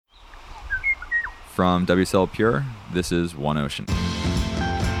From WSL Pure, this is One Ocean.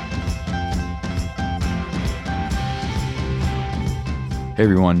 Hey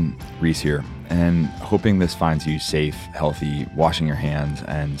everyone, Reese here, and hoping this finds you safe, healthy, washing your hands,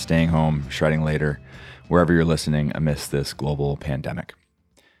 and staying home, shredding later, wherever you're listening amidst this global pandemic.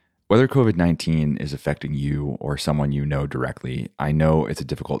 Whether COVID-19 is affecting you or someone you know directly, I know it's a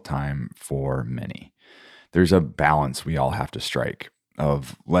difficult time for many. There's a balance we all have to strike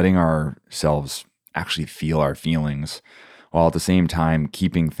of letting ourselves actually feel our feelings while at the same time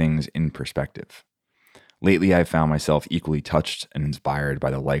keeping things in perspective. Lately, I've found myself equally touched and inspired by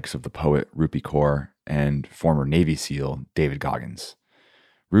the likes of the poet Rupi Kaur and former Navy SEAL David Goggins.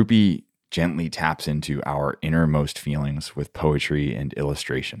 Rupi gently taps into our innermost feelings with poetry and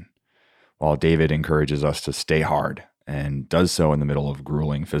illustration, while David encourages us to stay hard and does so in the middle of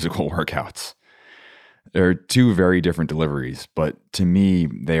grueling physical workouts. There are two very different deliveries, but to me,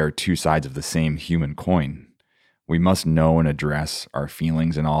 they are two sides of the same human coin. We must know and address our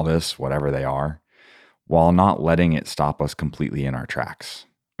feelings in all this, whatever they are, while not letting it stop us completely in our tracks.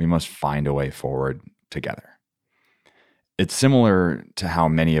 We must find a way forward together. It's similar to how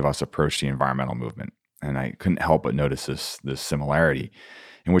many of us approach the environmental movement, and I couldn't help but notice this similarity,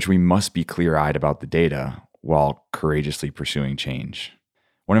 in which we must be clear-eyed about the data while courageously pursuing change.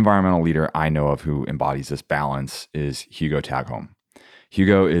 One environmental leader I know of who embodies this balance is Hugo Tagholm.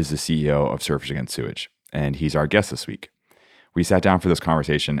 Hugo is the CEO of Surfers Against Sewage, and he's our guest this week. We sat down for this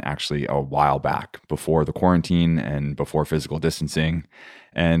conversation actually a while back, before the quarantine and before physical distancing,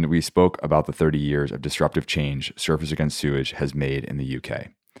 and we spoke about the 30 years of disruptive change Surfers Against Sewage has made in the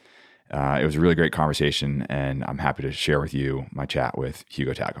UK. It was a really great conversation, and I'm happy to share with you my chat with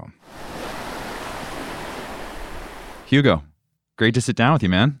Hugo Tagholm. Hugo, great to sit down with you,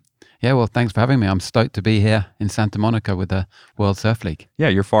 man. Yeah, well, thanks for having me. I'm stoked to be here in Santa Monica with the World Surf League. Yeah,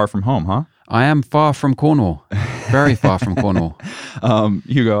 you're far from home, huh? I am far from Cornwall. Very far from Cornwall.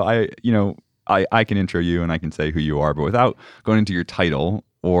 Hugo, I can intro you and I can say who you are, but without going into your title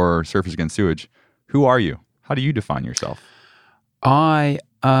or Surfers Against Sewage, who are you? How do you define yourself? I'm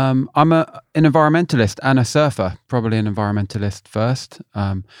an environmentalist and a surfer, probably an environmentalist first,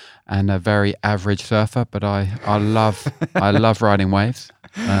 and a very average surfer, but I love riding waves.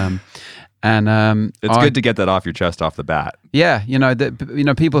 It's good to get that off your chest off the bat. Yeah,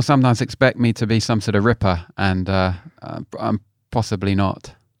 people sometimes expect me to be some sort of ripper, and I'm possibly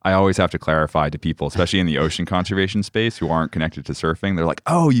not. I always have to clarify to people, especially in the ocean conservation space, who aren't connected to surfing. They're like,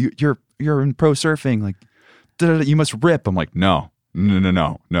 "Oh, you're in pro surfing, like, you must rip." I'm like, no,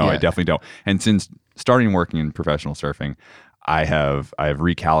 yeah. I definitely don't. And since starting working in professional surfing, I have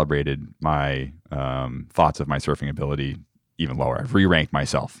recalibrated my thoughts of my surfing ability even lower. I've re-ranked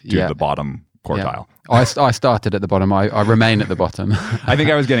myself to the bottom quartile. Yeah. I started at the bottom. I remain at the bottom. I think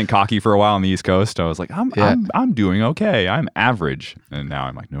I was getting cocky for a while on the East Coast. I was like, I'm doing okay. I'm average. And now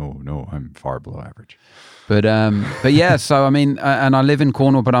I'm like, no, I'm far below average. But yeah, so I mean, and I live in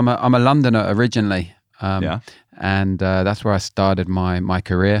Cornwall, but I'm a Londoner originally. And that's where I started my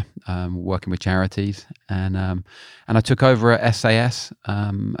career, working with charities. And I took over at SAS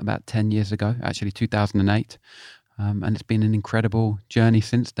about 10 years ago, actually 2008. And it's been an incredible journey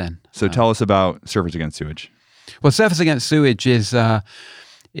since then. So tell us about Surfers Against Sewage. Well, Surfers Against Sewage is an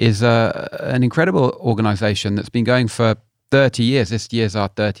incredible organization that's been going for 30 years. This year's our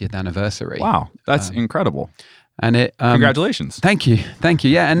 30th anniversary. Wow, that's incredible. And congratulations. Thank you.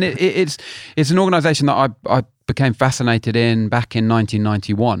 Yeah, and it's an organization that I became fascinated in back in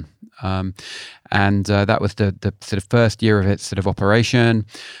 1991. And that was the sort of first year of its sort of operation.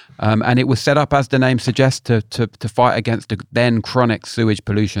 And it was set up, as the name suggests, to fight against the then chronic sewage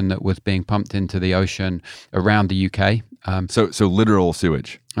pollution that was being pumped into the ocean around the UK. So literal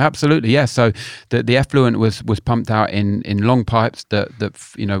sewage. Absolutely, yeah. So the effluent was pumped out in long pipes that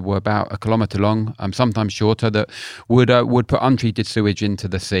were about 1 kilometre long, sometimes shorter, that would put untreated sewage into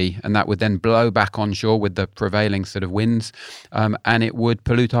the sea, and that would then blow back onshore with the prevailing sort of winds, and it would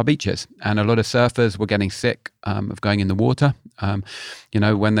pollute our beaches. And a lot of surfers were getting sick of going in the water. When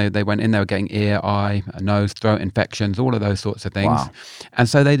they went in, they were getting ear, eye, nose, throat infections, all of those sorts of things. Wow. And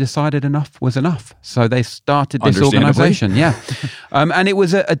so they decided enough was enough. So they started this organization. Yeah. And it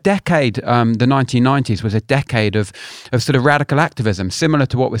was a decade, the 1990s was a decade of sort of radical activism, similar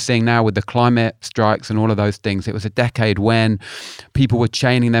to what we're seeing now with the climate strikes and all of those things. It was a decade when people were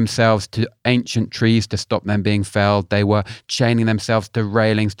chaining themselves to ancient trees to stop them being felled. They were chaining themselves to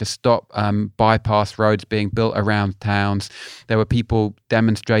railings to stop bypass roads being built around towns. There were people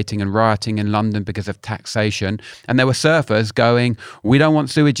demonstrating and rioting in London because of taxation. And there were surfers going, we don't want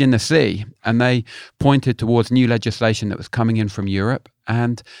sewage in the sea. And they pointed towards new legislation that was coming in from Europe.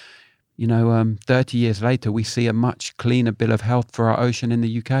 And 30 years later, we see a much cleaner bill of health for our ocean in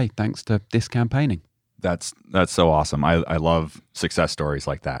the UK thanks to this campaigning. That's so awesome. I love success stories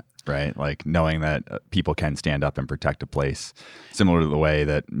like that, right? Like knowing that people can stand up and protect a place, similar to the way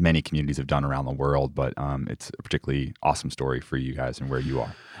that many communities have done around the world. But it's a particularly awesome story for you guys and where you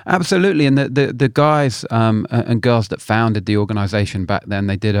are. Absolutely. And the guys and girls that founded the organization back then,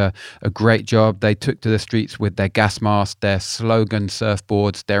 they did a great job. They took to the streets with their gas masks, their slogan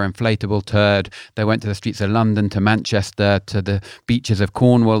surfboards, their inflatable turd. They went to the streets of London, to Manchester, to the beaches of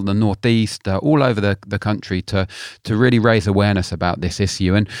Cornwall, the Northeast, all over the country to really raise awareness about this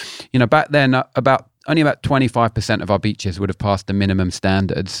issue. And, back then, only about 25% of our beaches would have passed the minimum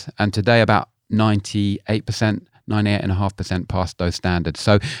standards. And today, about 98.5% past those standards.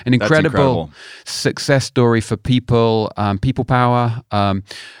 So an incredible success story for people, people power,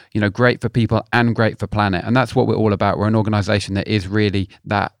 great for people and great for planet. And that's what we're all about. We're an organization that is really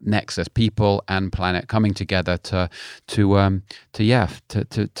that nexus, people and planet coming together to talk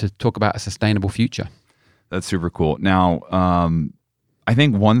about a sustainable future. That's super cool. Now, I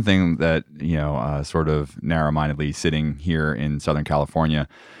think one thing that, sort of narrow-mindedly sitting here in Southern California,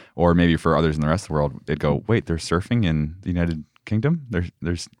 or maybe for others in the rest of the world, they'd go, wait, there's surfing in the United Kingdom? There's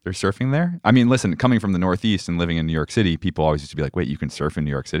surfing there? I mean, listen, coming from the Northeast and living in New York City, people always used to be like, wait, you can surf in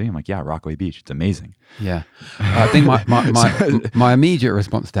New York City? I'm like, yeah, Rockaway Beach. It's amazing. Yeah. I think my immediate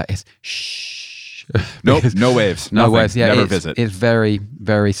response to that is, shh. Nope, no waves. No nothing, waves. Yeah, never visit. It's very,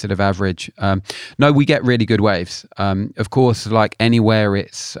 very sort of average. No, we get really good waves. Of course, like anywhere,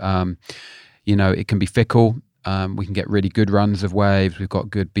 it's, it can be fickle. We can get really good runs of waves. We've got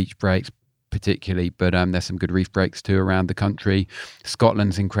good beach breaks, particularly, but there's some good reef breaks too around the country.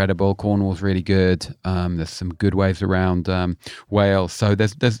 Scotland's incredible. Cornwall's really good. There's some good waves around Wales. So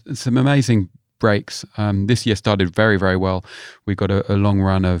there's some amazing breaks. This year started very, very well. We got a long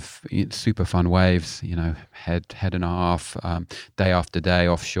run of super fun waves, head and a half, day after day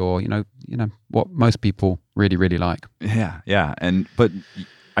offshore, what most people really, really like. Yeah. But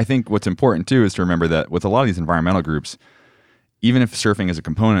I think what's important too is to remember that with a lot of these environmental groups, even if surfing is a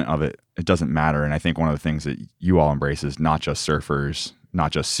component of it, it doesn't matter. And I think one of the things that you all embrace is not just surfers,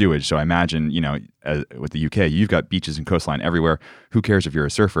 not just sewage. So I imagine, with the UK, you've got beaches and coastline everywhere. Who cares if you're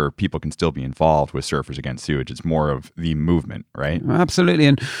a surfer? People can still be involved with Surfers Against Sewage. It's more of the movement, right? Absolutely.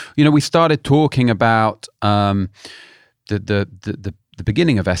 And, we started talking about the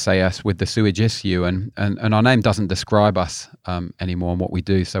beginning of SAS with the sewage issue, and our name doesn't describe us anymore and what we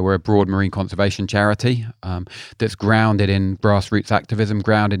do. So we're a broad marine conservation charity that's grounded in grassroots activism,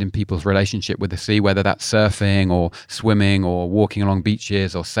 grounded in people's relationship with the sea, whether that's surfing or swimming or walking along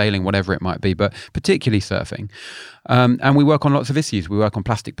beaches or sailing, whatever it might be, but particularly surfing. And we work on lots of issues. We work on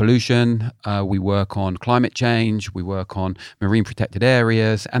plastic pollution, we work on climate change, we work on marine protected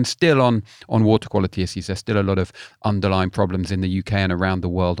areas, and still on water quality issues. There's still a lot of underlying problems in the UK and around the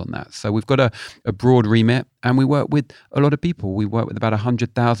world on that. So we've got a broad remit, and we work with a lot of people. We work with about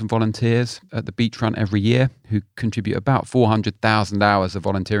 100,000 volunteers at the beachfront every year who contribute about 400,000 hours of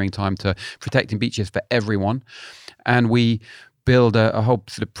volunteering time to protecting beaches for everyone. And we build a whole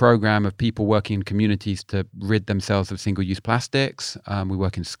sort of program of people working in communities to rid themselves of single-use plastics. We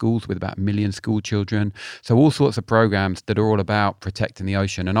work in schools with about 1 million school children. So all sorts of programs that are all about protecting the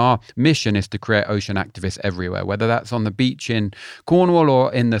ocean. And our mission is to create ocean activists everywhere, whether that's on the beach in Cornwall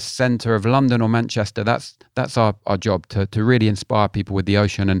or in the centre of London or Manchester. That's our job, to really inspire people with the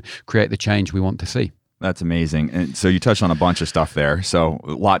ocean and create the change we want to see. That's amazing. And so you touched on a bunch of stuff there. So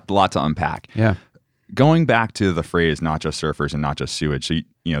a lot to unpack. Yeah. Going back to the phrase, not just surfers and not just sewage. So,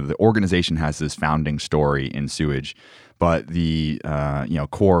 the organization has this founding story in sewage, but the,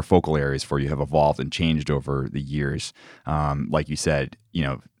 core focal areas for you have evolved and changed over the years. Like you said,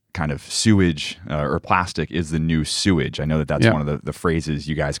 kind of sewage or plastic is the new sewage. I know that's one of the phrases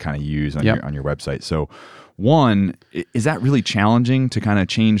you guys kind of use on your website. So one, is that really challenging to kind of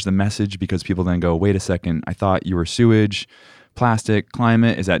change the message because people then go, wait a second, I thought you were sewage, plastic,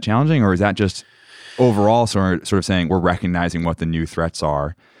 climate. Is that challenging, or is that just overall sort of saying we're recognizing what the new threats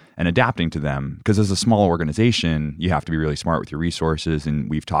are and adapting to them? Because as a small organization, you have to be really smart with your resources. And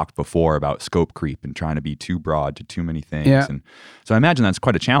we've talked before about scope creep and trying to be too broad to too many things. Yeah. And so I imagine that's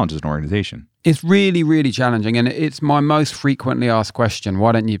quite a challenge as an organization. It's really, really challenging. And it's my most frequently asked question.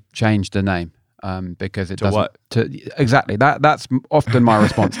 Why don't you change the name? Because it to doesn't. What? Exactly. That's often my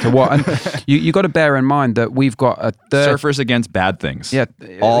response to what. And you got to bear in mind that we've got a Surfers Against Bad Things. Yeah,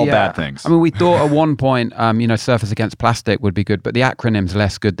 all bad things. I mean, we thought at one point, Surfers Against Plastic would be good, but the acronym's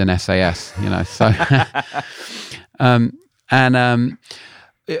less good than SAS. So,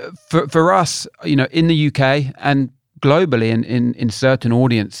 for us, in the UK and globally, in certain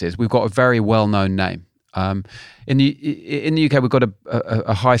audiences, we've got a very well-known name. In the UK, we've got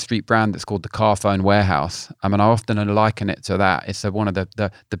a high street brand that's called the Carphone Warehouse. And I often liken it to that. It's one of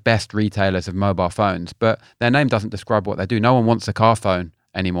the best retailers of mobile phones, but their name doesn't describe what they do. No one wants a car phone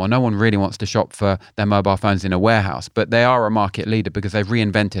anymore. No one really wants to shop for their mobile phones in a warehouse, but they are a market leader because they've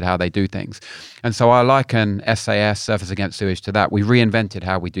reinvented how they do things. And so I liken SAS, Surfers Against Sewage, to that. We reinvented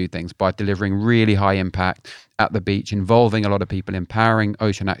how we do things by delivering really high impact at the beach, involving a lot of people, empowering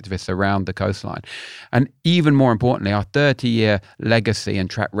ocean activists around the coastline. And even more importantly, our 30-year legacy and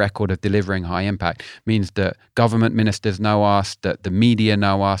track record of delivering high impact means that government ministers know us, that the media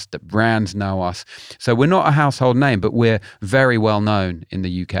know us, that brands know us. So we're not a household name, but we're very well known in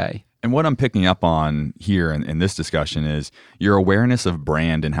the UK. And what I'm picking up on here in this discussion is your awareness of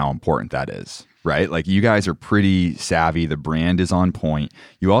brand and how important that is, right? Like, you guys are pretty savvy. The brand is on point.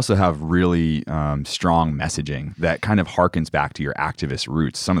 You also have really strong messaging that kind of harkens back to your activist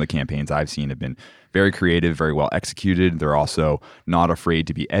roots. Some of the campaigns I've seen have been very creative, very well executed. They're also not afraid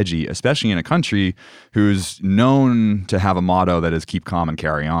to be edgy, especially in a country who's known to have a motto that is keep calm and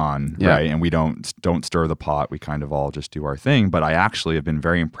carry on, right? And we don't stir the pot. We kind of all just do our thing. But I actually have been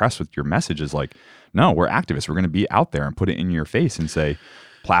very impressed with your messages. Like, no, we're activists. We're going to be out there and put it in your face and say,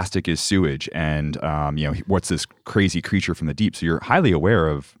 plastic is sewage, and what's this crazy creature from the deep? So you're highly aware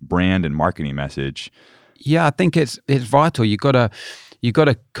of brand and marketing message. Yeah, I think it's vital. You got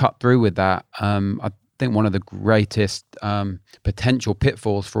to cut through with that. I think one of the greatest potential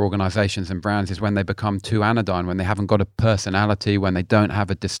pitfalls for organizations and brands is when they become too anodyne, when they haven't got a personality, when they don't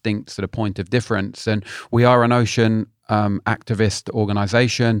have a distinct sort of point of difference. And we are an ocean activist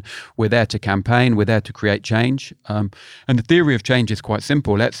organization. We're there to campaign. We're there to create change. And the theory of change is quite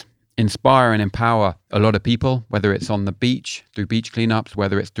simple. Let's inspire and empower a lot of people, whether it's on the beach through beach cleanups,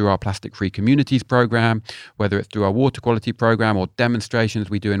 whether it's through our Plastic-Free Communities program, whether it's through our water quality program or demonstrations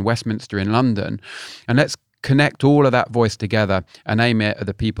we do in Westminster in London. And let's connect all of that voice together and aim it at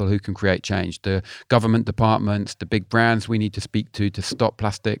the people who can create change, the government departments, the big brands we need to speak to stop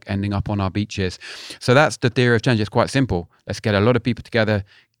plastic ending up on our beaches. So that's the theory of change. It's quite simple. Let's get a lot of people together,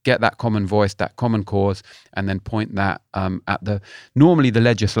 get that common voice, that common cause, and then point that at normally the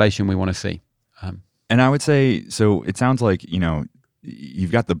legislation we want to see. And I would say, so it sounds like,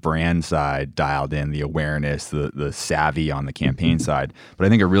 you've got the brand side dialed in, the awareness, the savvy on the campaign side. But I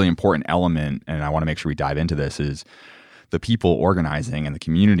think a really important element, and I want to make sure we dive into this, is the people organizing and the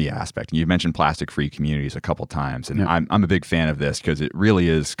community aspect. And you've mentioned Plastic-Free Communities a couple times, and I'm a big fan of this because it really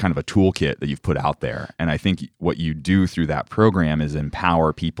is kind of a toolkit that you've put out there. And I think what you do through that program is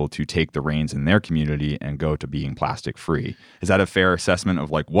empower people to take the reins in their community and go to being plastic-free. Is that a fair assessment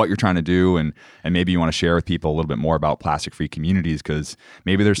of like what you're trying to do? And maybe you want to share with people a little bit more about Plastic-Free Communities, because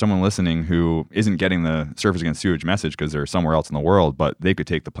maybe there's someone listening who isn't getting the Surfers Against Sewage message because they're somewhere else in the world, but they could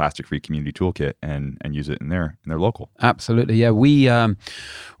take the Plastic-Free Community Toolkit and use it in their local. Absolutely, yeah. We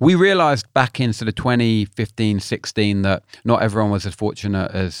realized back in sort of 2015, 16 that not everyone was as fortunate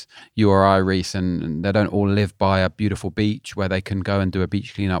as you or I, Reese, and they don't all live by a beautiful beach where they can go and do a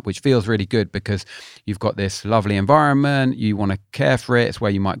beach cleanup, which feels really good because you've got this lovely environment, you want to care for it, it's where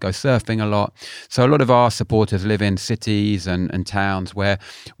you might go surfing a lot. So a lot of our supporters live in cities and towns where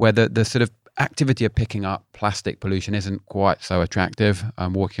the sort of activity of picking up plastic pollution isn't quite so attractive.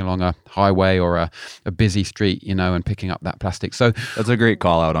 Walking along a highway or a busy street, and picking up that plastic. So that's a great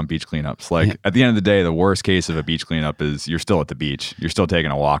call out on beach cleanups. Like at the end of the day, the worst case of a beach cleanup is you're still at the beach. You're still taking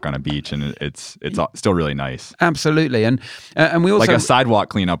a walk on a beach, and it's still really nice. Absolutely, and we also like a sidewalk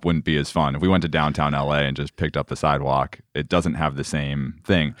cleanup wouldn't be as fun if we went to downtown LA and just picked up the sidewalk. It doesn't have the same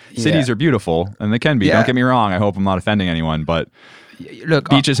thing. Cities are beautiful, and they can be. Don't get me wrong. I hope I'm not offending anyone, but look,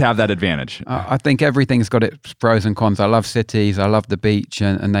 beaches have that advantage. I think everything's got its pros and cons. I love cities, I love the beach,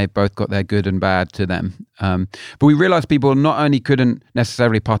 and they've both got their good and bad to them. But we realized people not only couldn't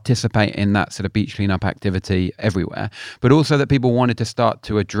necessarily participate in that sort of beach cleanup activity everywhere, but also that people wanted to start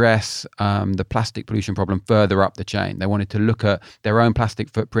to address the plastic pollution problem further up the chain. They wanted to look at their own plastic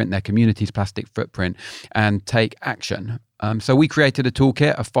footprint, their community's plastic footprint, and take action. So we created a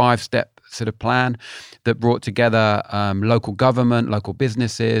toolkit, a 5-step sort of plan that brought together local government, local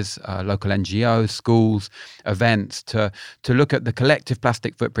businesses, local NGOs, schools, events to look at the collective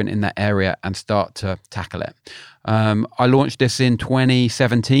plastic footprint in that area and start to tackle it. I launched this in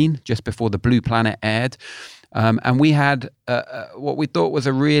 2017, just before the Blue Planet aired. And we had what we thought was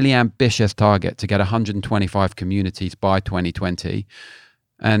a really ambitious target to get 125 communities by 2020.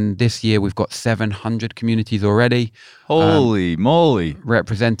 And this year we've got 700 communities already. Holy moly.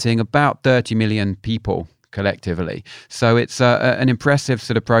 Representing about 30 million people collectively. So it's an impressive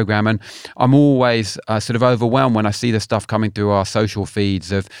sort of program, and I'm always sort of overwhelmed when I see the stuff coming through our social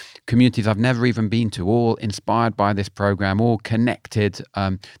feeds of communities I've never even been to, all inspired by this program, all connected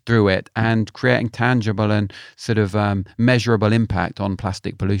through it, and creating tangible and sort of measurable impact on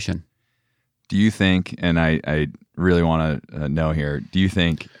plastic pollution. Do you think, and I really want to know here, do you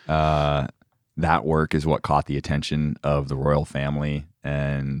think that work is what caught the attention of the royal family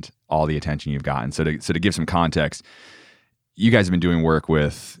and all the attention you've gotten? So to give some context, you guys have been doing work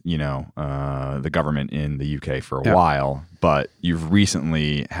with, the government in the UK for a while, but you've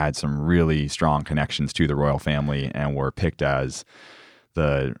recently had some really strong connections to the royal family and were picked as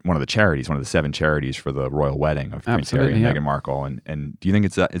one of the 7 charities for the royal wedding of Prince Harry and Meghan Markle. And do you think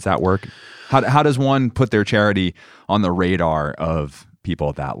it's that work? How does one put their charity on the radar of people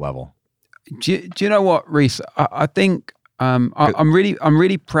at that level? Do you know what, Reese? I think I'm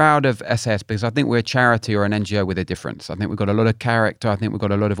really proud of SAS because I think we're a charity or an NGO with a difference. I think we've got a lot of character. I think we've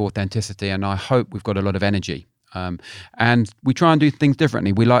got a lot of authenticity, and I hope we've got a lot of energy. And we try and do things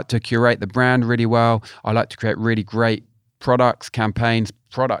differently. We like to curate the brand really well. I like to create really great products, campaigns,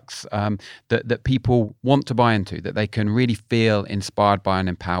 products that people want to buy into, that they can really feel inspired by and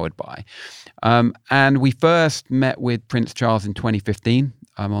empowered by. And we first met with Prince Charles in 2015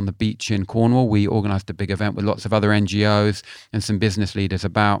 on the beach in Cornwall. We organised a big event with lots of other NGOs and some business leaders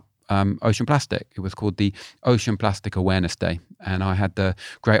about ocean plastic. It was called the Ocean Plastic Awareness Day. And I had the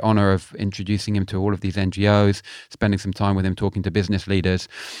great honor of introducing him to all of these NGOs, spending some time with him, talking to business leaders.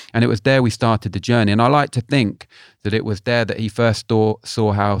 And it was there we started the journey. And I like to think that it was there that he first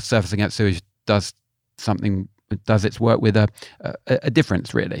saw how Surfers Against Sewage does its work with a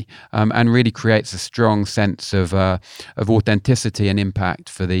difference, really, and really creates a strong sense of authenticity and impact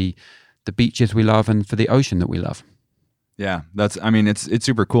for the beaches we love and for the ocean that we love. Yeah, it's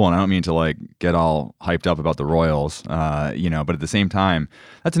super cool, and I don't mean to get all hyped up about the royals, but at the same time,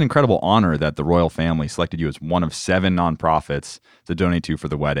 that's an incredible honor that the royal family selected you as one of 7 nonprofits to donate to for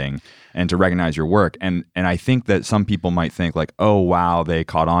the wedding and to recognize your work. And I think that some people might think oh wow, they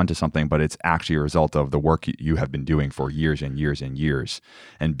caught on to something, but it's actually a result of the work you have been doing for years and years and years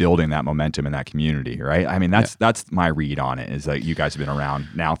and building that momentum in that community, right? I mean, that's my read on it, is that you guys have been around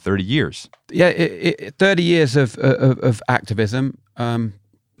now 30 years. Yeah, 30 years of activism.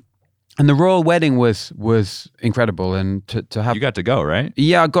 And the royal wedding was incredible, and to have, you got to go, right?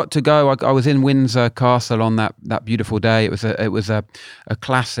 Yeah, I got to go. I was in Windsor Castle on that beautiful day. It was a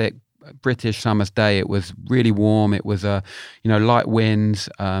classic British summer's day. It was really warm. It was light winds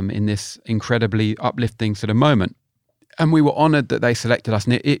in this incredibly uplifting sort of moment. And we were honored that they selected us.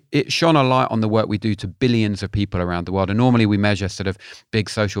 And it shone a light on the work we do to billions of people around the world. And normally we measure sort of big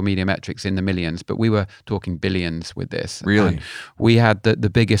social media metrics in the millions, but we were talking billions with this. Really? And we had the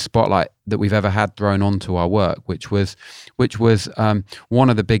biggest spotlight that we've ever had thrown onto our work, which was one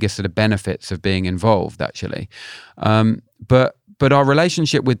of the biggest sort of benefits of being involved, actually. But our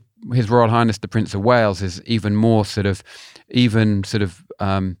relationship with His Royal Highness the Prince of Wales is even more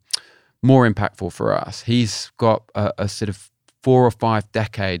more impactful for us. He's got a sort of 4 or 5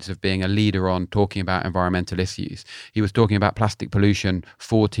 decades of being a leader on talking about environmental issues. He was talking about plastic pollution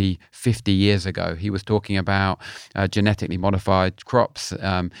 40, 50 years ago. He was talking about genetically modified crops,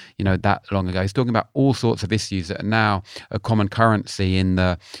 that long ago. He's talking about all sorts of issues that are now a common currency in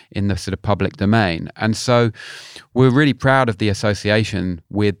the sort of public domain. And so we're really proud of the association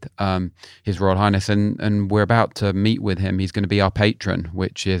with His Royal Highness, and we're about to meet with him. He's going to be our patron,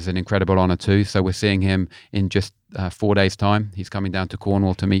 which is an incredible honor too. So we're seeing him in just 4 days' time. He's coming down to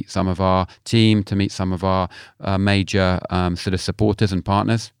Cornwall to meet some of our team, to meet some of our major sort of supporters and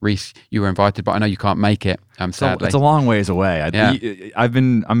partners. Reese, you were invited, but I know you can't make it. Sadly, it's a long ways away.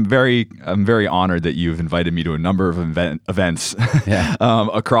 I'm very honored that you've invited me to a number of events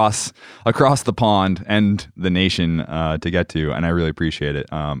across the pond and the nation to get to, and I really appreciate it.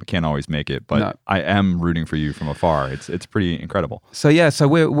 I can't always make it, but I am rooting for you from afar. It's pretty incredible. So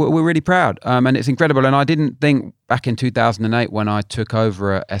we're really proud, and it's incredible. And I didn't think back in 2008 when I took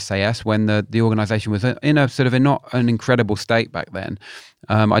over at SAS, when the organization was in a sort of not an incredible state back then.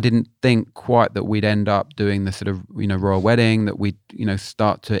 I didn't think quite that we'd end up doing the sort of royal wedding, that we'd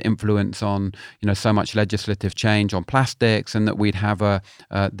start to influence on so much legislative change on plastics, and that we'd have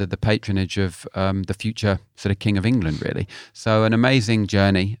the patronage of the future sort of King of England, really. So an amazing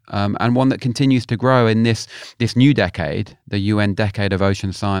journey, and one that continues to grow in this new decade, the UN Decade of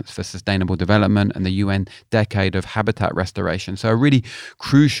Ocean Science for Sustainable Development and the UN Decade of Habitat Restoration. So a really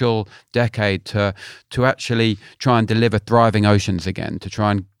crucial decade to actually try and deliver thriving oceans again, to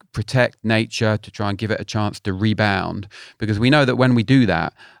try and protect nature, to try and give it a chance to rebound. Because we know that when we do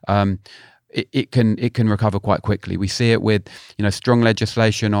that, it can recover quite quickly. We see it with strong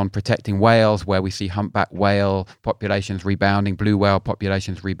legislation on protecting whales, where we see humpback whale populations rebounding, blue whale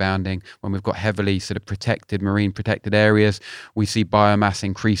populations rebounding. When we've got heavily sort of marine protected areas, we see biomass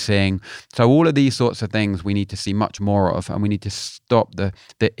increasing. So all of these sorts of things we need to see much more of, and we need to stop the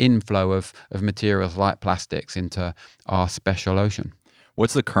inflow of materials like plastics into our special ocean.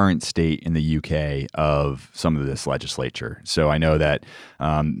 What's the current state in the UK of some of this legislature? So I know that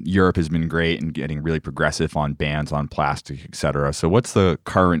Europe has been great and getting really progressive on bans on plastic, et cetera. So what's the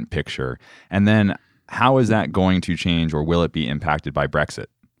current picture? And then how is that going to change, or will it be impacted by Brexit?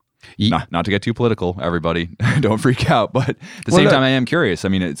 Not to get too political, everybody. Don't freak out. But at the same time, I am curious. I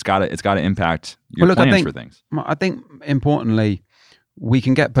mean, it's got to impact your plans for things. I think importantly, we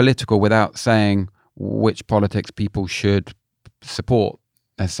can get political without saying which politics people should support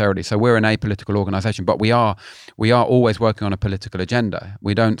necessarily. So we're an apolitical organization, but we are always working on a political agenda.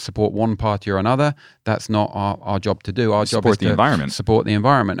 We don't support one party or another. That's not our job to do. Our job is to support the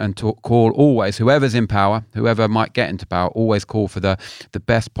environment and to call always, whoever's in power, whoever might get into power, always call for the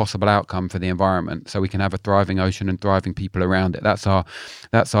best possible outcome for the environment, so we can have a thriving ocean and thriving people around it. That's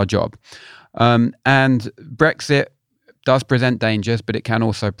our job. And Brexit does present dangers, but it can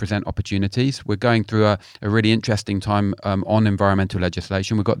also present opportunities. We're going through a really interesting time on environmental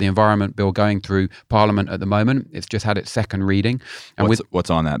legislation. We've got the Environment Bill going through Parliament at the moment. It's just had its second reading. And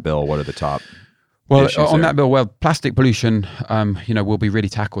what's on that bill? What are the top issues on that bill? Plastic pollution, will be really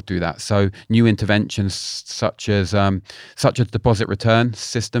tackled through that. So new interventions such as deposit return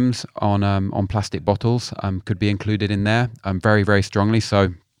systems on plastic bottles could be included in there very, very strongly.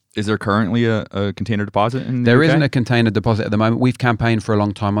 So. Is there currently a container deposit in the There UK? isn't a container deposit at the moment. We've campaigned for a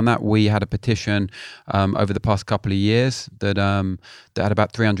long time on that. We had a petition over the past couple of years that had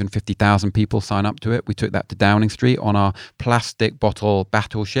about 350,000 people sign up to it. We took that to Downing Street on our plastic bottle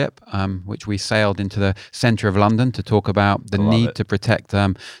battleship, which we sailed into the centre of London to talk about the need to protect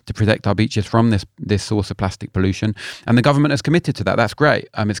our beaches from this source of plastic pollution. And the government has committed to that. That's great.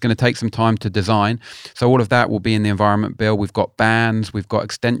 It's going to take some time to design. So all of that will be in the Environment Bill. We've got bans. We've got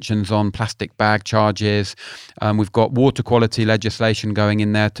extensions on plastic bag charges. We've got water quality legislation going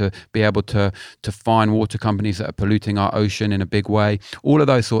in there to be able to fine water companies that are polluting our ocean in a big way. All of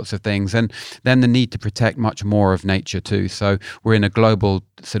those sorts of things. And then the need to protect much more of nature too. So we're in a global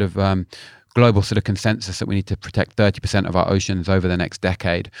sort of consensus that we need to protect 30% of our oceans over the next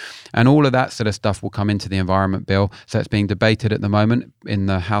decade. And all of that sort of stuff will come into the Environment Bill. So it's being debated at the moment in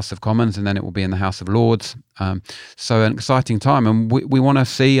the House of Commons, and then it will be in the House of Lords. So an exciting time, and we want to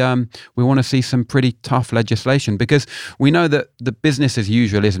see some pretty tough legislation, because we know that the business as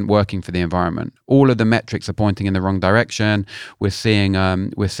usual isn't working for the environment. All of the metrics are pointing in the wrong direction. We're seeing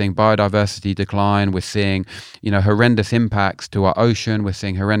biodiversity decline. We're seeing horrendous impacts to our ocean. We're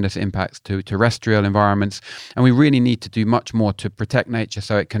seeing horrendous impacts to terrestrial environments, and we really need to do much more to protect nature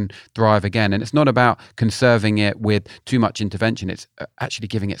so it can thrive again. And it's not about conserving it with too much intervention. It's actually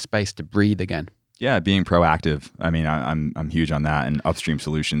giving it space to breathe again. Yeah, being proactive. I mean, I'm huge on that, and upstream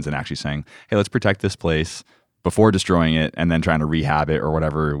solutions, and actually saying, hey, let's protect this place before destroying it and then trying to rehab it or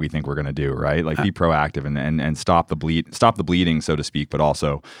whatever we think we're going to do, right? Like be proactive and stop the bleeding, so to speak, but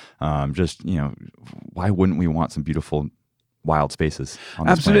also why wouldn't we want some beautiful wild spaces on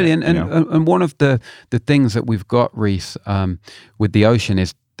this Absolutely. planet, and one of the things that we've got, Reese, with the ocean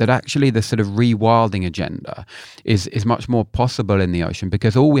is that actually the sort of rewilding agenda is much more possible in the ocean,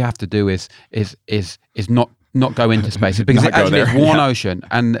 because all we have to do is not go into spaces, because it's one ocean,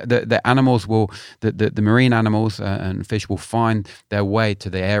 and the animals the marine animals and fish will find their way to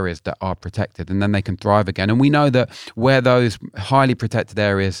the areas that are protected, and then they can thrive again. And we know that where those highly protected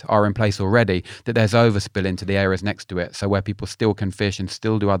areas are in place already, that there's overspill into the areas next to it. So where people still can fish and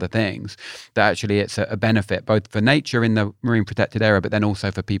still do other things, that actually it's a benefit both for nature in the marine protected area, but then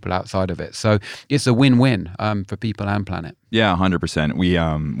also for people outside of it. So it's a win-win for people and planet. Yeah, 100%.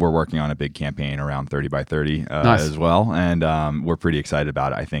 We're working on a big campaign around 30 by 30 nice. As well, and we're pretty excited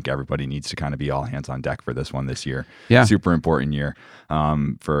about it. I think everybody needs to kind of be all hands on deck for this one this year. Yeah, super important year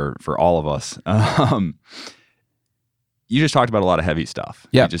for all of us. You just talked about a lot of heavy stuff.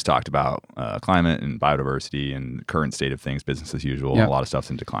 Yeah, you just talked about climate and biodiversity and current state of things, business as usual. Yeah. A lot of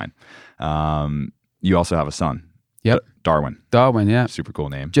stuff's in decline. You also have a son. Yep. Darwin. Yeah. Super cool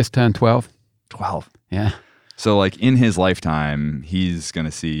name. Just turned 12. 12. Yeah. So like in his lifetime, he's going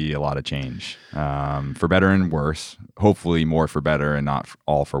to see a lot of change, for better and worse, hopefully more for better and not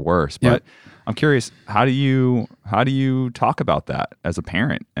all for worse. But I'm curious, how do you talk about that as a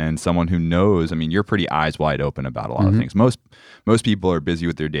parent and someone who knows? I mean, you're pretty eyes wide open about a lot of things. Most people are busy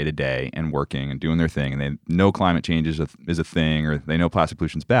with their day to day and working and doing their thing, and they know climate change is a thing, or they know plastic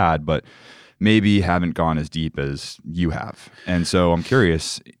pollution's bad, but maybe haven't gone as deep as you have. And so I'm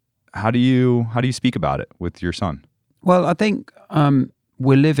curious, how do you speak about it with your son? Well, I think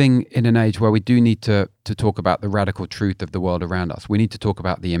we're living in an age where we do need to talk about the radical truth of the world around us. We need to talk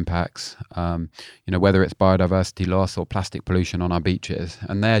about the impacts, whether it's biodiversity loss or plastic pollution on our beaches,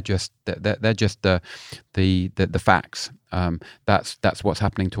 and they're just the facts. That's what's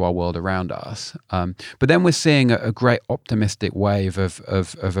happening to our world around us. But then we're seeing a great optimistic wave of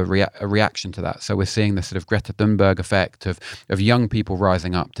a reaction to that. So we're seeing the sort of Greta Thunberg effect of young people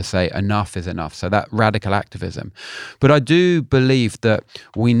rising up to say enough is enough. So that radical activism. But I do believe that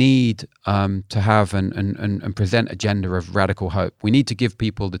we need to have and present a agenda of radical hope. We need to give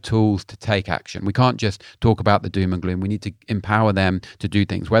people the tools to take action. We can't just talk about the doom and gloom. We need to empower them to do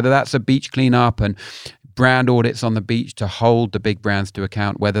things, whether that's a beach cleanup and brand audits on the beach to hold the big brands to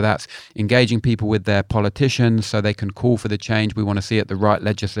account, whether that's engaging people with their politicians so they can call for the change we want to see at the right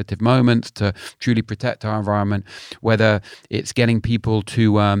legislative moments to truly protect our environment, whether it's getting people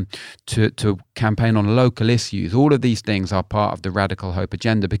to campaign on local issues. All of these things are part of the radical hope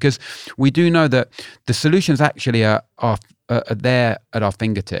agenda, because we do know that the solutions actually are there at our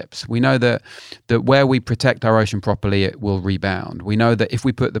fingertips. We know that where we protect our ocean properly, it will rebound. We know that if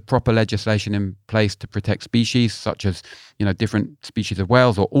we put the proper legislation in place to protect species, such as different species of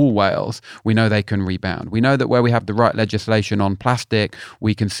whales or all whales, we know they can rebound. We know that where we have the right legislation on plastic,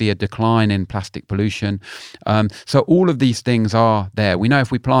 we can see a decline in plastic pollution. So all of these things are there. We know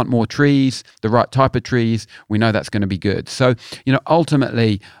if we plant more trees, the right type of trees, we know that's going to be good. So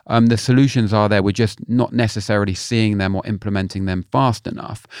ultimately, the solutions are there. We're just not necessarily seeing them or implementing them fast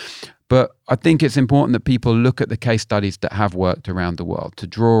enough. But I think it's important that people look at the case studies that have worked around the world to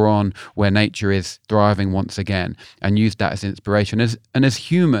draw on where nature is thriving once again and use that as inspiration. And as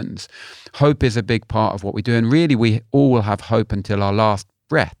humans, hope is a big part of what we do. And really, we all will have hope until our last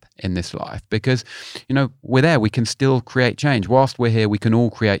breath in this life, because we're there. We can still create change. Whilst we're here, we can all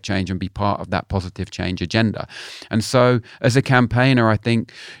create change and be part of that positive change agenda. And so as a campaigner, I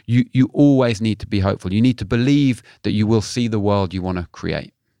think you always need to be hopeful. You need to believe that you will see the world you want to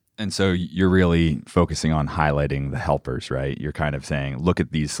create. And so you're really focusing on highlighting the helpers, right? You're kind of saying, look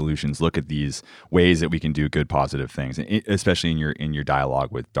at these solutions, look at these ways that we can do good, positive things, especially in your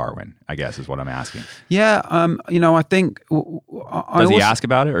dialogue with Darwin, I guess is what I'm asking. Yeah, I think... Does he ask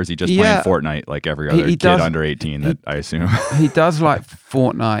about it, or is he just playing Fortnite like every other kid under 18 that I assume? He does like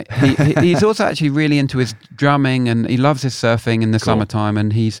Fortnite. He's also actually really into his drumming, and he loves his surfing in the summertime,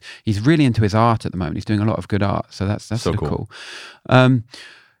 and he's really into his art at the moment. He's doing a lot of good art, so that's so cool.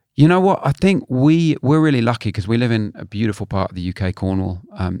 You know what? I think we're really lucky because we live in a beautiful part of the UK, Cornwall.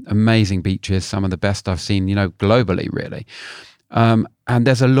 Amazing beaches, some of the best I've seen, globally, really. And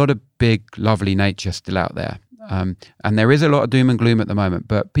there's a lot of big, lovely nature still out there. And there is a lot of doom and gloom at the moment,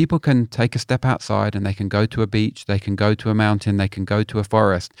 but people can take a step outside and they can go to a beach, they can go to a mountain, they can go to a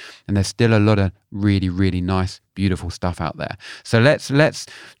forest, and there's still a lot of really, really nice, beautiful stuff out there. So let's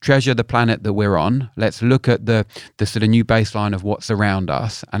treasure the planet that we're on. Let's look at the sort of new baseline of what's around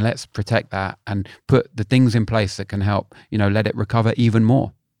us, and let's protect that and put the things in place that can help, let it recover even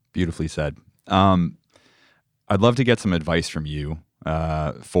more. Beautifully said. I'd love to get some advice from you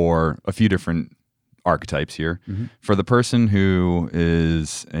for a few different archetypes here. Mm-hmm. For the person who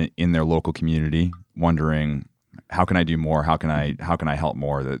is in their local community wondering, how can I do more? How can I help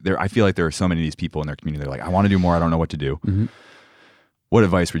more? I feel like there are so many of these people in their community. They're like, I want to do more. I don't know what to do. Mm-hmm. What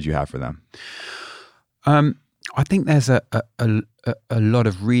advice would you have for them? I think there's a lot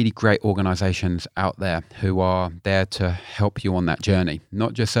of really great organizations out there who are there to help you on that journey.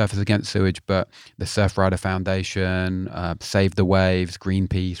 Not just Surfers Against Sewage, but the Surfrider Foundation, Save the Waves,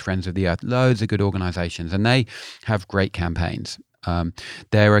 Greenpeace, Friends of the Earth, loads of good organizations. And they have great campaigns.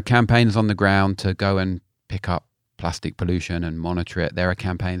 There are campaigns on the ground to go and pick up plastic pollution and monitor it. There are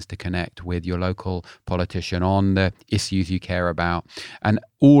campaigns to connect with your local politician on the issues you care about. And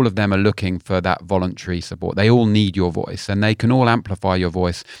all of them are looking for that voluntary support. They all need your voice, and they can all amplify your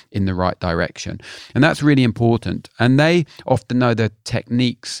voice in the right direction. And that's really important. And they often know the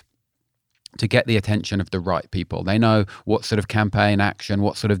techniques to get the attention of the right people. They know what sort of campaign action,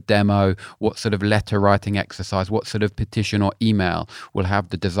 what sort of demo, what sort of letter writing exercise, what sort of petition or email will have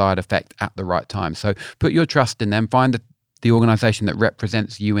the desired effect at the right time. So put your trust in them, find the organization that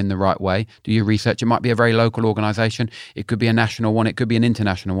represents you in the right way. Do your research. It might be a very local organization. It could be a national one. It could be an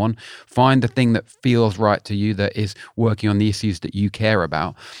international one. Find the thing that feels right to you, that is working on the issues that you care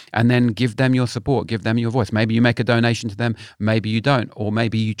about, and then give them your support, give them your voice. Maybe you make a donation to them, maybe you don't, or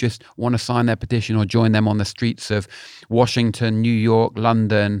maybe you just want to sign their petition or join them on the streets of Washington, New York,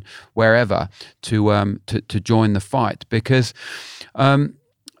 London, wherever, to join the fight, because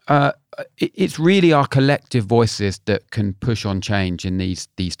it's really our collective voices that can push on change in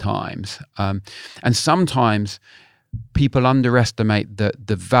these times. And sometimes people underestimate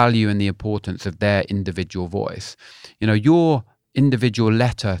the value and the importance of their individual voice. You know, your individual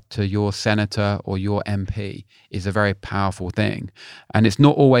letter to your senator or your MP is a very powerful thing. And it's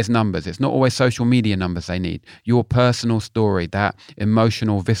not always numbers. It's not always social media numbers they need. Your personal story, that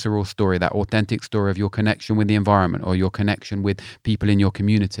emotional, visceral story, that authentic story of your connection with the environment, or your connection with people in your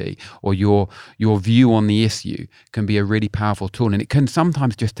community, or your view on the issue, can be a really powerful tool. And it can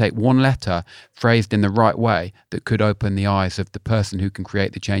sometimes just take one letter phrased in the right way that could open the eyes of the person who can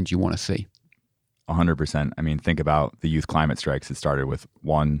create the change you want to see. 100%. I mean, think about the youth climate strikes. It started with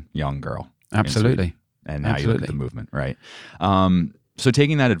one young girl. Absolutely. And now you look at the movement, right? So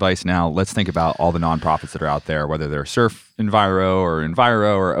taking that advice now, let's think about all the nonprofits that are out there, whether they're Surf Enviro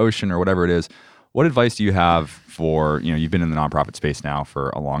or Ocean or whatever it is. What advice do you have for, you've been in the nonprofit space now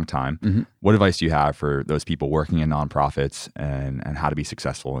for a long time. Mm-hmm. What advice do you have for those people working in nonprofits and how to be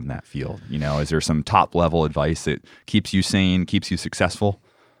successful in that field? Is there some top level advice that keeps you sane, keeps you successful?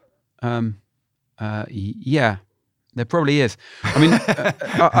 Yeah, there probably is. I mean,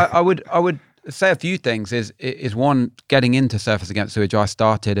 I would say a few things. Is one, getting into Surfers Against Sewage. I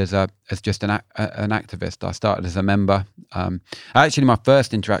started as just an activist. I started as a member. Actually, my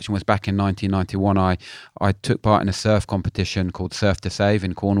first interaction was back in 1991. I took part in a surf competition called Surf to Save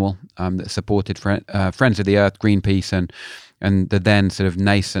in Cornwall that supported Friends of the Earth, Greenpeace, and the then sort of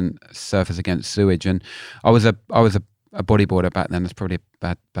nascent Surfers Against Sewage. And I was a bodyboarder back then. That's probably a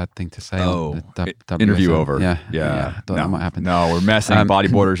bad thing to say. Oh, interview over. Yeah. I thought that might happen. No, we're messing.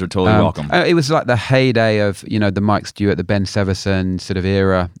 Bodyboarders are totally welcome. It was like the heyday of the Mike Stewart, the Ben Severson sort of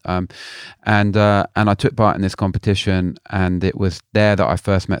era, and I took part in this competition, and it was there that I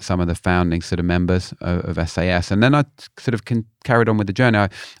first met some of the founding sort of members of SAS, and then I sort of carried on with the journey.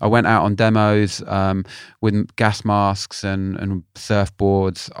 I went out on demos with gas masks and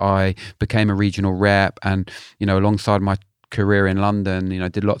surfboards. I became a regional rep, and alongside my career in London,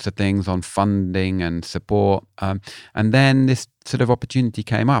 did lots of things on funding and support, and then this sort of opportunity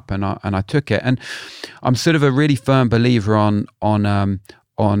came up, and I took it. And I'm sort of a really firm believer on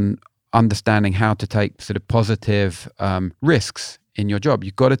understanding how to take sort of positive risks in your job.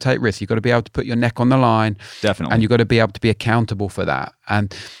 You've got to take risks. You've got to be able to put your neck on the line. Definitely. And you've got to be able to be accountable for that.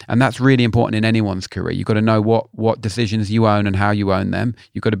 And that's really important in anyone's career. You've got to know what decisions you own and how you own them.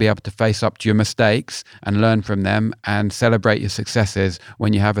 You've got to be able to face up to your mistakes and learn from them and celebrate your successes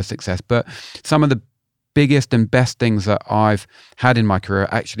when you have a success. But some of the biggest and best things that I've had in my career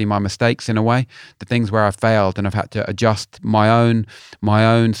are actually my mistakes, in a way, the things where I failed and I've had to adjust my own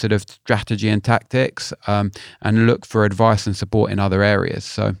sort of strategy and tactics, and look for advice and support in other areas.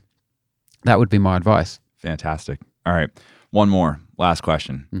 So that would be my advice. Fantastic. All right. One more, last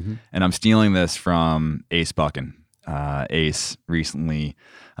question. Mm-hmm. And I'm stealing this from Ace Buchan. Ace recently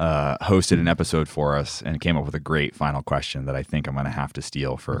hosted an episode for us and came up with a great final question that I think I'm going to have to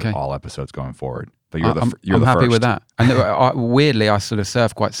steal for all episodes going forward. But you're I'm happy with that. And weirdly, I sort of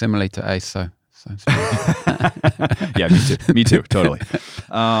surf quite similarly to Ace, so yeah, me too, totally.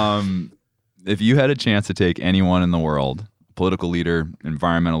 If you had a chance to take anyone in the world, political leader,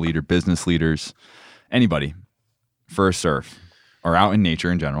 environmental leader, business leaders, anybody, for a surf or out in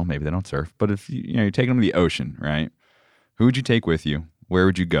nature in general, maybe they don't surf, but if you're taking them to the ocean, right? Who would you take with you? Where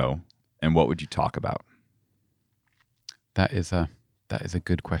would you go? And what would you talk about? That is a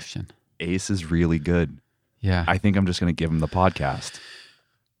good question. Ace is really good. Yeah. I think I'm just going to give him the podcast.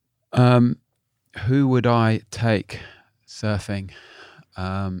 Who would I take surfing?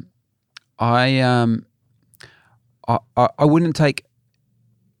 I wouldn't take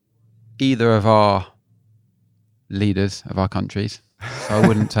either of our leaders of our countries. So I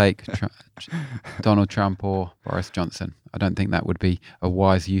wouldn't take Donald Trump or Boris Johnson. I don't think that would be a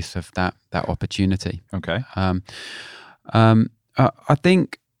wise use of that opportunity. Okay. I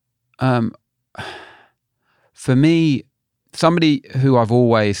think for me, somebody who I've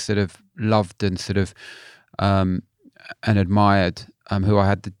always sort of loved and sort of and admired, who I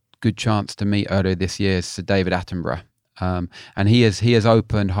had the good chance to meet earlier this year, is Sir David Attenborough, and he has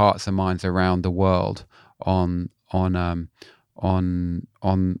opened hearts and minds around the world on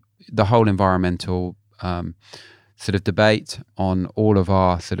the whole environmental sort of debate on all of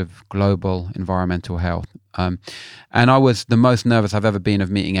our sort of global environmental health. And I was the most nervous I've ever been of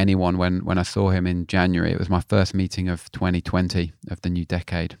meeting anyone when I saw him in January. It was my first meeting of 2020, of the new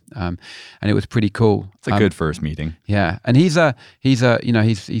decade. And it was pretty cool. It's a good first meeting. Yeah. And he's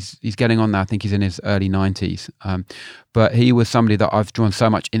getting on now. I think he's in his early 90s. But he was somebody that I've drawn so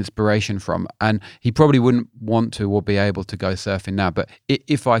much inspiration from. And he probably wouldn't want to or be able to go surfing now. But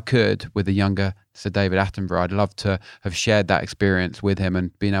if I could, with a younger Sir David Attenborough, I'd love to have shared that experience with him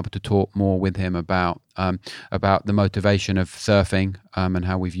and been able to talk more with him about the motivation of surfing and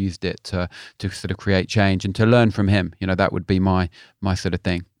how we've used it to sort of create change and to learn from him. That would be my sort of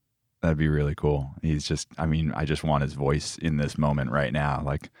thing. That'd be really cool. He's just, I just want his voice in this moment right now.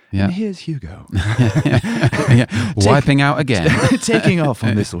 Like, yeah. And here's Hugo. Wiping out again. Taking off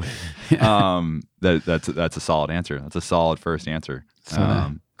on this way. That's a solid answer. That's a solid first answer.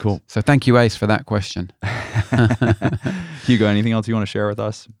 Cool. So thank you, Ace, for that question. Hugo, anything else you want to share with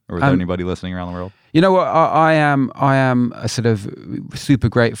us or with anybody listening around the world? You know what? I am sort of super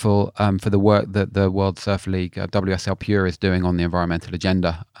grateful for the work that the World Surf League, WSL Pure, is doing on the environmental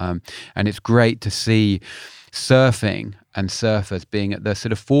agenda. And it's great to see surfing and surfers being at the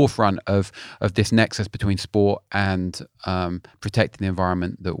sort of forefront of this nexus between sport and protecting the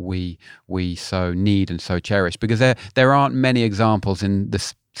environment that we so need and so cherish. Because there aren't many examples in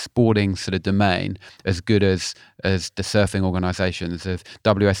the sporting sort of domain as good as the surfing organizations of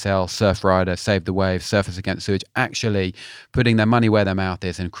WSL, Surfrider, Save the Waves, Surfers Against Sewage, actually putting their money where their mouth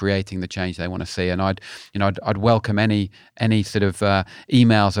is and creating the change they want to see. And I'd welcome any sort of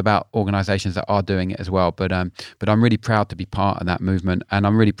emails about organizations that are doing it as well. But I'm really proud to be part of that movement, and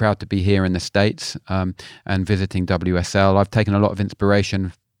I'm really proud to be here in the States and visiting WSL. I've taken a lot of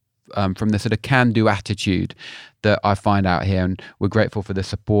inspiration from the sort of can-do attitude that I find out here, and we're grateful for the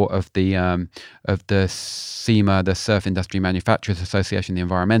support of the SEMA, the Surf Industry Manufacturers Association, the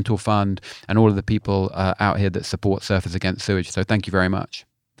Environmental Fund, and all of the people out here that support Surfers Against Sewage. So thank you very much.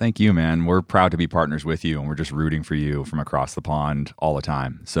 Thank you, man. We're proud to be partners with you, and we're just rooting for you from across the pond all the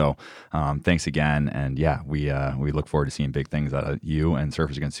time. So thanks again, and yeah, we look forward to seeing big things out of you and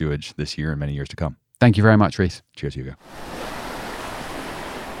Surfers Against Sewage this year and many years to come. Thank you very much, Reese. Cheers, Hugo.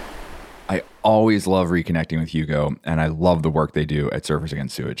 I always love reconnecting with Hugo, and I love the work they do at Surfers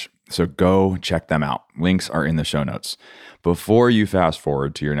Against Sewage. So go check them out. Links are in the show notes. Before you fast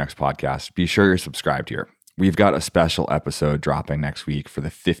forward to your next podcast, be sure you're subscribed here. We've got a special episode dropping next week for the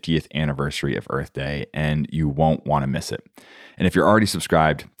 50th anniversary of Earth Day, and you won't want to miss it. And if you're already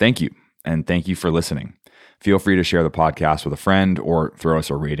subscribed, thank you, and thank you for listening. Feel free to share the podcast with a friend or throw us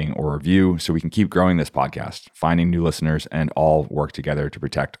a rating or review so we can keep growing this podcast, finding new listeners, and all work together to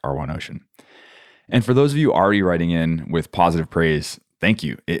protect our one ocean. And for those of you already writing in with positive praise, thank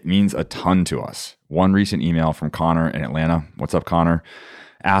you. It means a ton to us. One recent email from Connor in Atlanta, what's up, Connor,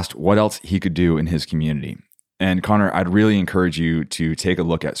 asked what else he could do in his community. And Connor, I'd really encourage you to take a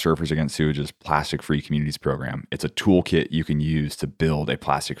look at Surfers Against Sewage's Plastic-Free Communities program. It's a toolkit you can use to build a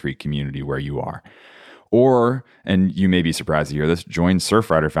plastic-free community where you are. Or, and you may be surprised to hear this, join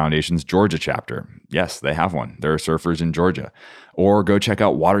Surfrider Foundation's Georgia chapter. Yes, they have one. There are surfers in Georgia. Or go check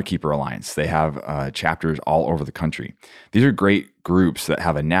out Waterkeeper Alliance. They have chapters all over the country. These are great groups that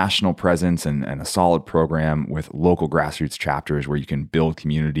have a national presence and a solid program with local grassroots chapters where you can build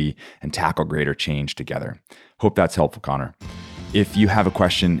community and tackle greater change together. Hope that's helpful, Connor. If you have a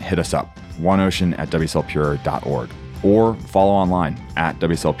question, hit us up, oneocean@wslpure.org, or follow online at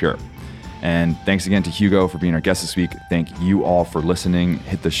WSLPure. And thanks again to Hugo for being our guest this week. Thank you all for listening.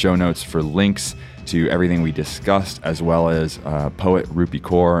 Hit the show notes for links to everything we discussed, as well as poet Rupi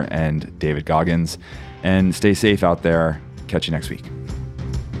Kaur and David Goggins. And stay safe out there. Catch you next week.